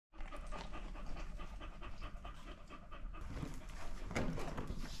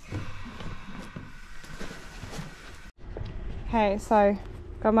Okay, so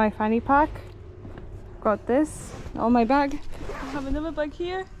got my fanny pack, got this on my bag. I have another bag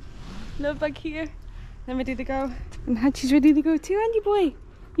here, I'm ready to go. And Hatchi's ready to go too, Andy boy.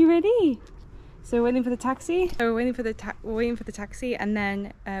 You ready? So we're waiting for the taxi. We're waiting for the taxi, and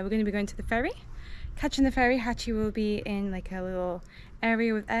then we're going to be going to the ferry. Catching the ferry, Hatchi will be in like a little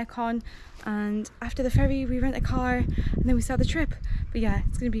area with aircon, and after the ferry we rent a car and then we start the trip. But yeah,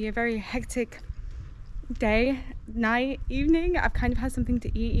 it's going to be a very hectic day, night, evening. I've kind of had something to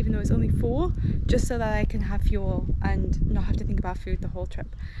eat even though it's only 4, just so that I can have fuel and not have to think about food the whole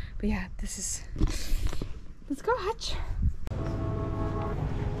trip. But yeah, this is... Let's go, Hatch.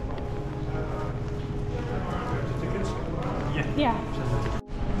 Yeah.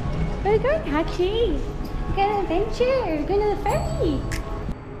 Where are we going, Hatchi? We're going on an adventure. We're going to the ferry.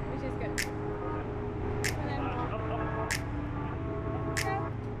 Which is good.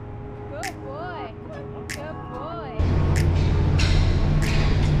 Good boy. Good boy.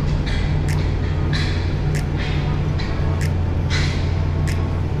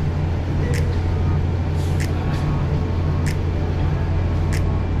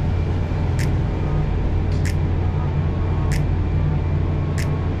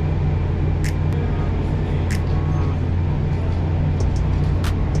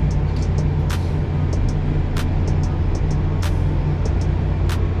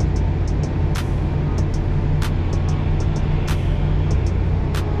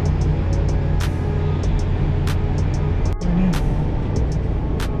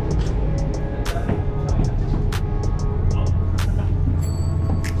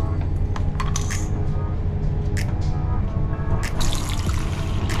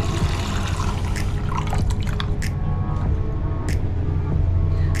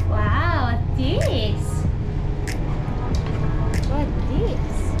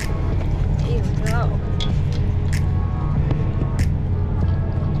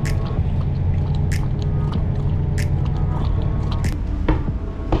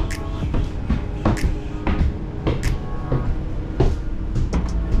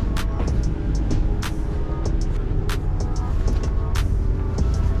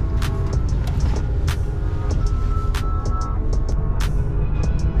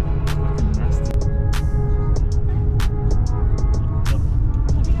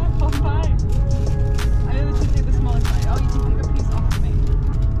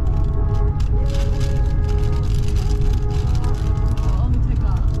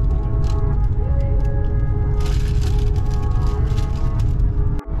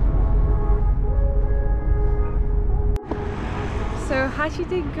 Hatchi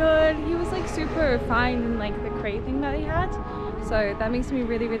did good. He was like super fine in like the crate thing that he had, so that makes me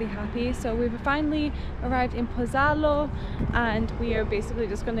really happy. So we've finally arrived in Pozzallo, and we are basically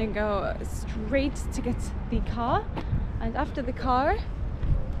just gonna go straight to get the car, and after the car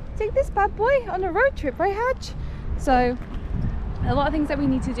take this bad boy on a road trip, right Hatch? So a lot of things that we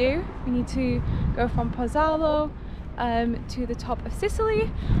need to do. We need to go from Pozzallo to the top of Sicily,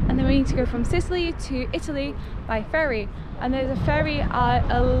 and then we need to go from Sicily to Italy by ferry, and there's a ferry at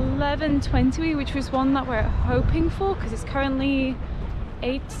 11:20, which was one that we're hoping for because it's currently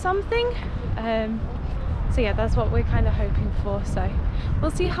 8 something. So yeah, that's what we're kind of hoping for, so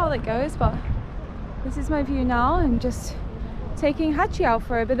we'll see how that goes. But this is my view now. I'm just taking Hatchi out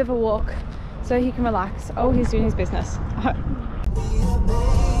for a bit of a walk so he can relax. Oh, he's doing his business.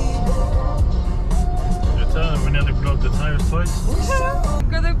 We nearly blew up the tires twice.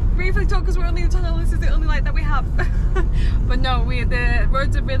 Gotta briefly talk because we're only in the tunnel. This is the only light that we have. But no, the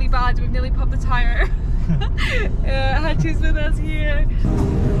roads are really bad. We've nearly popped the tire. Hatchi's with us here.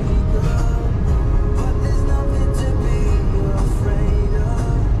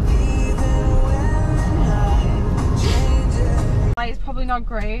 Light is probably not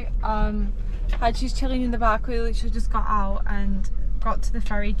great. Hatchi's chilling in the back. We literally just got out and got to the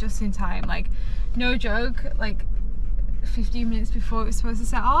ferry just in time, like no joke, like 15 minutes before it was supposed to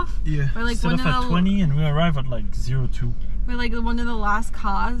set off. Yeah, we're like set off at 20 and we arrive at like 02. We're like one of the last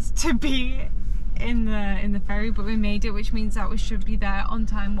cars to be in the ferry, but we made it, which means that we should be there on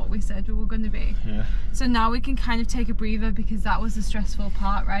time, what we said we were going to be. Yeah. So now we can kind of take a breather because that was the stressful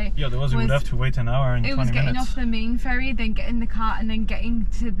part, right? Yeah, we would have to wait an hour and 20 minutes. It was getting off the main ferry, then getting the car, and then getting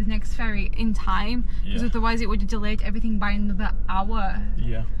to the next ferry in time, because otherwise it would have delayed everything by another hour.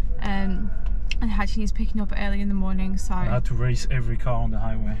 Yeah. And Hatchi is picking up early in the morning, so I had to race every car on the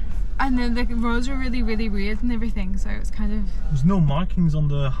highway. And then the roads were really weird and everything, so it's kind of... There's no markings on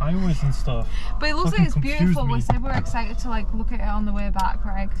the highways and stuff. But it looks like it's beautiful. We said we're excited to like look at it on the way back,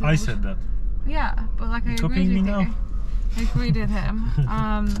 right? I said that. Yeah, but like I agreed with you. I agreed with him.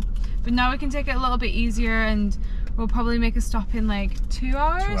 But now we can take it a little bit easier, and we'll probably make a stop in like 2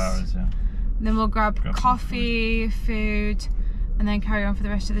 hours. 2 hours, yeah. And then we'll grab coffee, food, and then carry on for the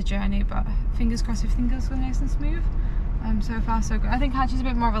rest of the journey. But fingers crossed everything goes so nice and smooth. So far so good. I think Hatchi's a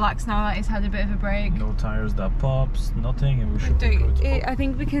bit more relaxed now that he's had a bit of a break. No tires that pops, nothing, and we should be good. I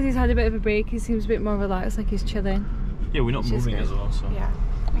think because he's had a bit of a break, he seems a bit more relaxed, like he's chilling. Yeah, we're not moving as well, so. Yeah.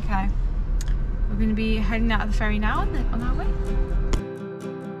 Okay. We're going to be heading out of the ferry now and then on our way.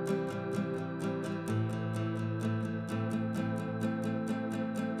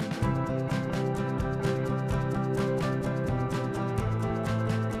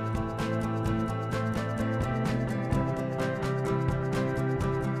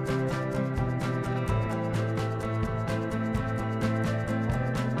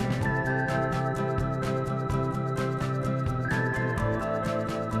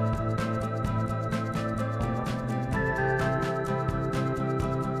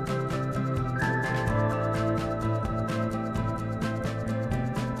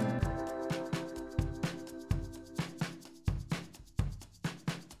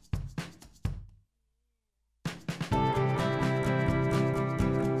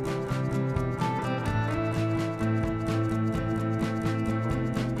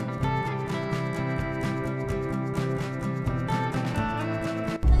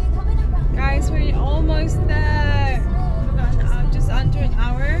 We're almost there. We've got just under an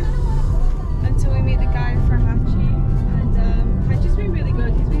hour until we meet the guy for Hatchi. And Hatchi's been really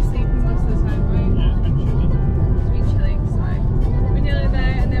good. He's been sleeping most of the time, right? Yeah, it's been chilling. He's been chilling, so we're nearly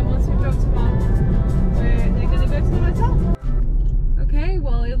there. And then once we've dropped him off, they're going to go to the hotel. Okay,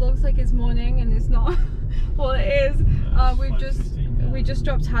 well it looks like it's morning and it's not. Well, it is. We just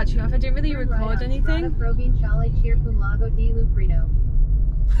dropped Hatchi off. I didn't really record anything.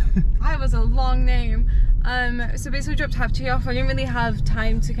 That was a long name. So basically dropped Hatchi off. I didn't really have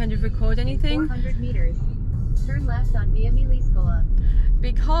time to kind of record anything. 400 meters. Turn left on Via Miliskola.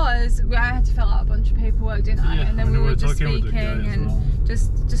 Because I had to fill out a bunch of paperwork, didn't I? Yeah, and then we were just speaking and well.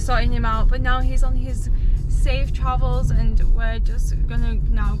 just sorting him out. But now he's on his safe travels and we're just gonna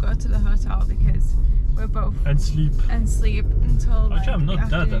now go to the hotel because we're both and sleep until like, actually I'm not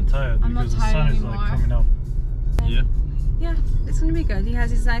that tired because the sun is like coming up. Yeah. Yeah, it's gonna be good. He has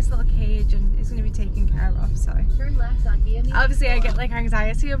his nice little cage and it's gonna be taken care of, so. Turn left on Via Miliskola. Obviously I get like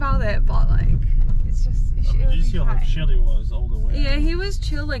anxiety about it, but like it's just Did you see how chill he was all the way? Yeah, he was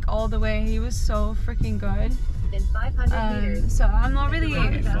chill like all the way. He was so freaking good. In 500 meters. So I'm not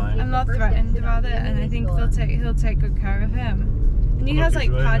threatened about it, and I think he'll take good care of him. And he has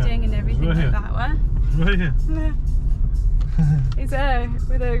like padding and everything like that. What? Right here. He's there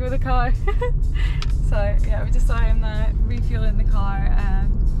with a car. So yeah, we just saw him there refueling the car,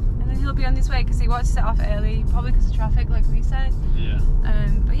 and then he'll be on his way because he wants to set off early, probably because of traffic, like we said. Yeah.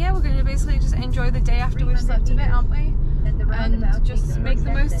 But yeah, we're going to basically just enjoy the day after we've slept a bit, aren't we? And just make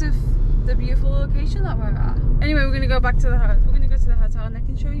the most of the beautiful location that we're at. Anyway, we're going to go back to the hotel, and I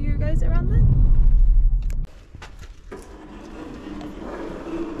can show you guys around then.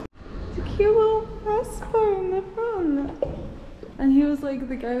 It's a cute little Vespa in the front. And he was like,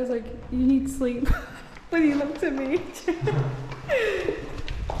 the guy was like, you need sleep. When he looked at me.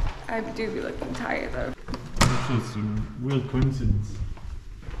 I do be looking tired though. That's just a real coincidence.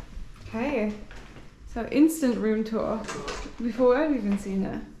 Okay. So instant room tour. Before I've even seen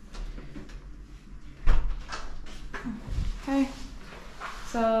it. Okay.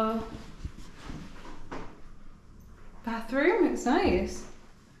 So bathroom, it's nice.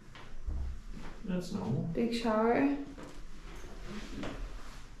 That's normal. Big shower.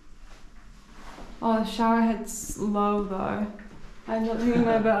 Oh, the shower head's low though. I don't think I'm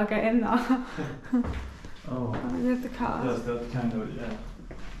gonna be able to get in there. Oh. We have the car. Yes, that kind of, yeah.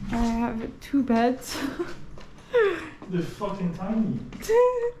 I have 2 beds. They're fucking tiny.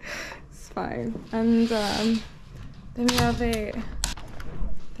 It's fine. And then we have a,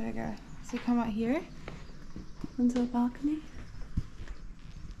 there we go. So you come out here onto the balcony.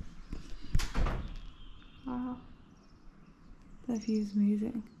 Wow. That view is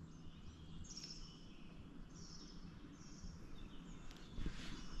amazing.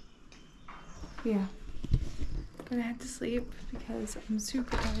 Yeah. I'm gonna head to sleep because I'm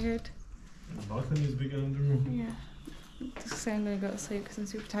super tired. The balcony is bigger than the room. Yeah. Just say I'm gonna go to sleep because I'm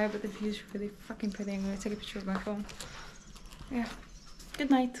super tired, but the view's really fucking pretty. I'm gonna take a picture of my phone. Yeah.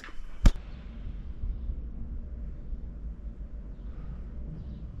 Good night.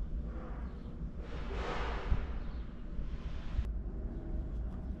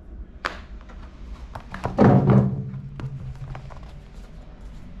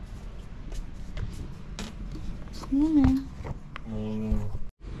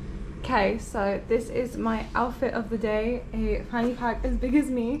 Okay, so this is my outfit of the day. A fanny pack as big as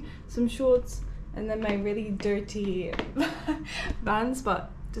me, some shorts, and then my really dirty Vans,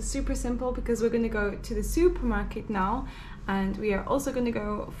 but just super simple because we're going to go to the supermarket now, and we are also going to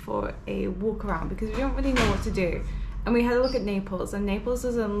go for a walk around because we don't really know what to do. And we had a look at Naples, and Naples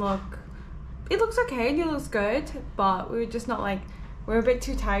doesn't look, it looks okay, it looks good, but we're just not like, we're a bit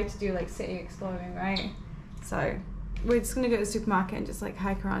too tired to do like city exploring, right? So we're just gonna go to the supermarket and just like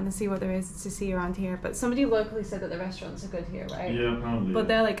hike around and see what there is to see around here. But somebody locally said that the restaurants are good here, right? Yeah, apparently. But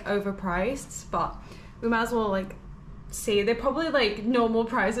they're like overpriced, but we might as well like see. They're probably like normal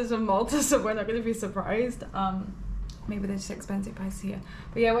prices in Malta, so we're not gonna be surprised. Maybe they're just expensive prices here.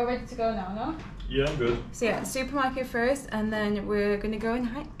 But yeah, we're ready to go now, no? Yeah, I'm good. So yeah, supermarket first, and then we're gonna go and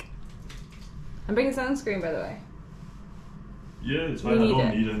hike. I'm bringing sunscreen, by the way. Yeah, it's fine. I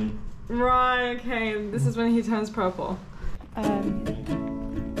don't need any. Right, okay. This is when he turns purple.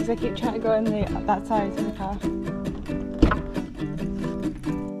 Because I keep trying to go in that side of the car.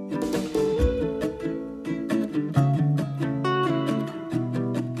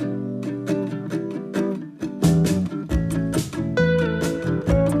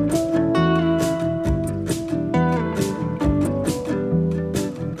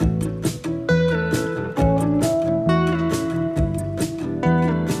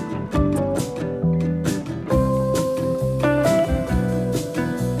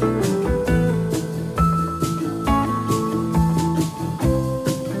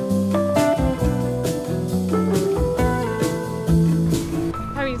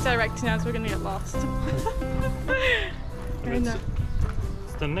 Now we're gonna get lost.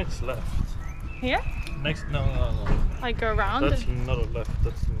 It's the next left. Here? Next, no. Like go around? That's not a left.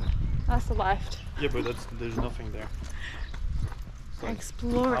 That's the left. Yeah, but there's nothing there. It's like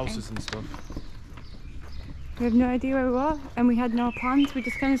exploring. Houses and stuff. We have no idea where we were, and we had no plans. We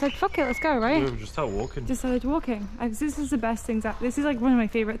just kind of said, "Fuck it, let's go!" Right? Yeah, we just started walking. Just started walking. This is the best things. This is like one of my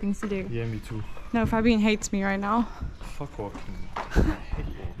favorite things to do. Yeah, me too. No, Fabian hates me right now. Fuck walking. I hate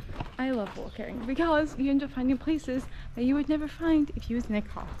walking. I love walking because you end up finding places that you would never find if you was in a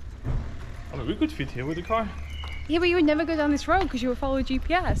car. I mean, we could fit here with the car. Yeah, but you would never go down this road because you would follow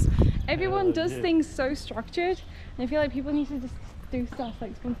GPS. Everyone does things so structured, and I feel like people need to just do stuff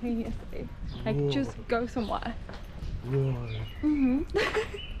like spontaneously. Like just go somewhere. Right. Mhm.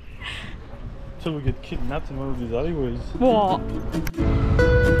 Till we get kidnapped in one of these alleyways. What?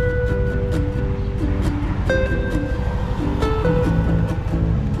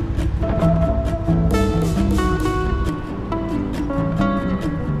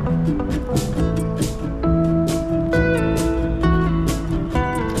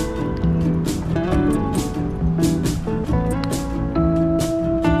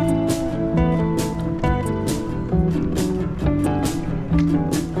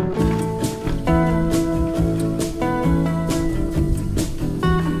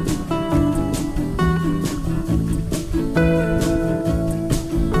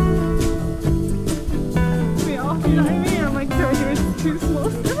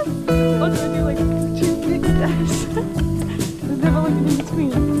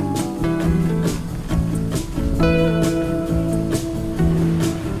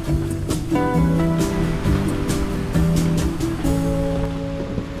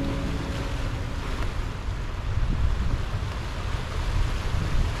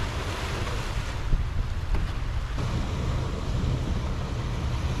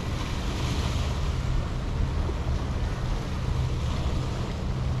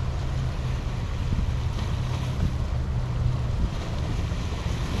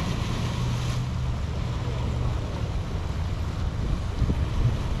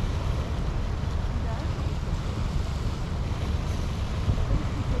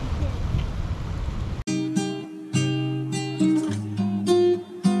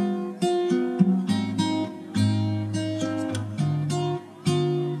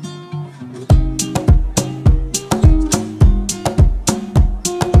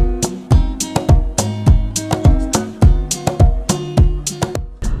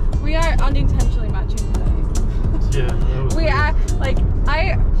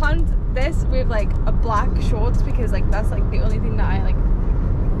 Because like that's like the only thing that I like.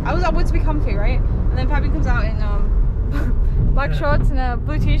 I want to be comfy, right? And then Fabian comes out in black shorts and a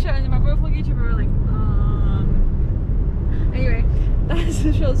blue t-shirt, and then we both look at each other, we're like, Anyway, that's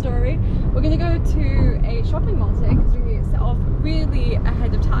the short story. We're gonna go to a shopping mall today because we set off really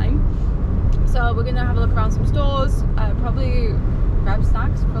ahead of time. So we're gonna have a look around some stores, probably grab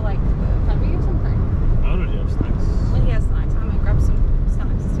snacks for like the family or something. I already have snacks. Well, he has snacks. I'm gonna grab some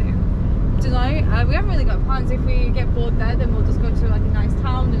snacks too. Tonight, We haven't really got plans. If we get bored there, then we'll just go to like a nice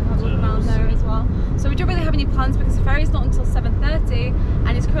town and have a look around there as well. So we don't really have any plans because the ferry's not until 7:30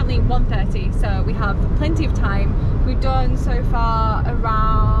 and it's currently 1:30, so we have plenty of time. We've done so far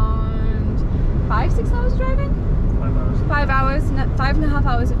around 5-6 hours driving? 5 hours. 5 hours, 5.5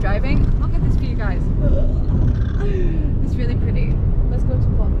 hours of driving. Look at this view, guys. It's really pretty. Let's go to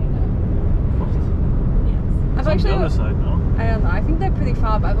a volcano. What? Yes. It's on the other side, no? I don't know, I think they're pretty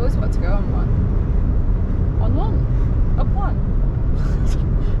far, but I've always wanted to go on one. On one? Up one?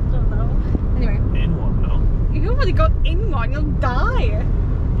 I don't know. Anyway. In one, no? If you already got in one, you'll die.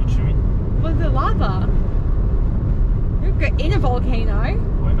 What do you mean? With the lava. You go in a volcano.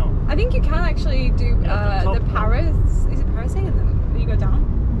 Why not? I think you can actually do the is it parasailing them? You go down?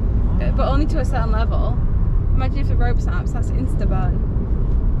 Oh. But only to a certain level. Imagine if the rope snaps, that's insta-burn.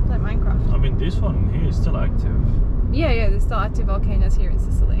 It's like Minecraft. I mean, this one here is still active. Yeah, there's still active volcanoes here in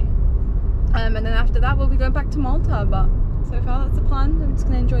Sicily. And then after that we'll be going back to Malta, but so far that's the plan. I'm just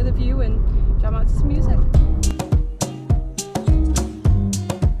going to enjoy the view and jam out to some music.